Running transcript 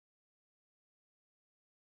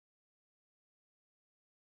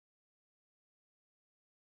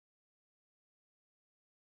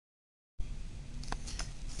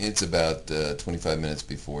It's about 25 minutes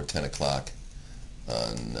before 10 o'clock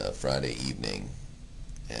on Friday evening,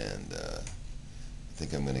 and I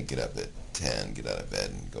think I'm going to get up at 10, get out of bed,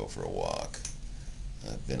 and go for a walk.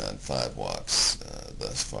 I've been on 5 walks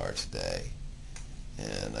thus far today,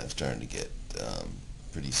 and I'm starting to get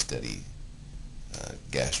pretty steady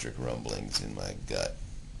gastric rumblings in my gut.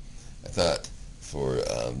 I thought for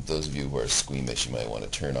those of you who are squeamish, you might want to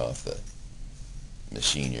turn off the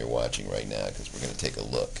machine you're watching right now, because we're going to take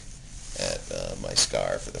a look at my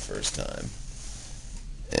scar for the first time.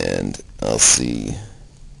 And I'll see.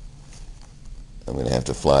 I'm going to have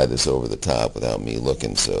to fly this over the top without me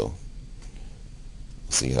looking, so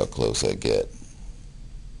see how close I get.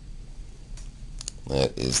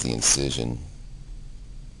 That is the incision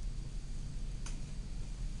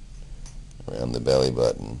around the belly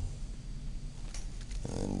button,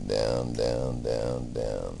 and down, down, down,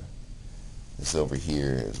 down. This over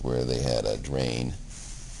here is where they had a drain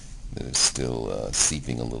that is still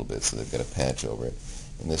seeping a little bit, so they've got a patch over it.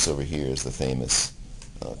 And this over here is the famous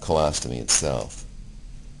colostomy itself.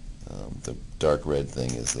 The dark red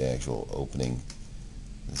thing is the actual opening.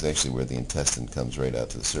 It's actually where the intestine comes right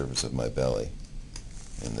out to the surface of my belly.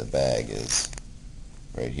 And the bag is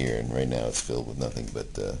right here, and right now it's filled with nothing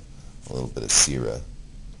but a little bit of sera,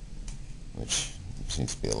 which there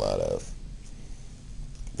seems to be a lot of.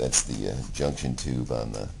 That's the junction tube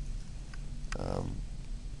on the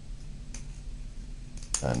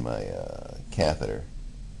on my catheter,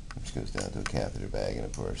 which goes down to a catheter bag, and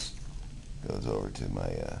of course goes over to my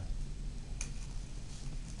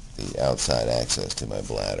the outside access to my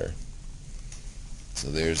bladder. So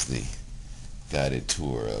there's the guided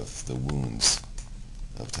tour of the wounds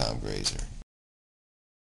of Tom Grazer.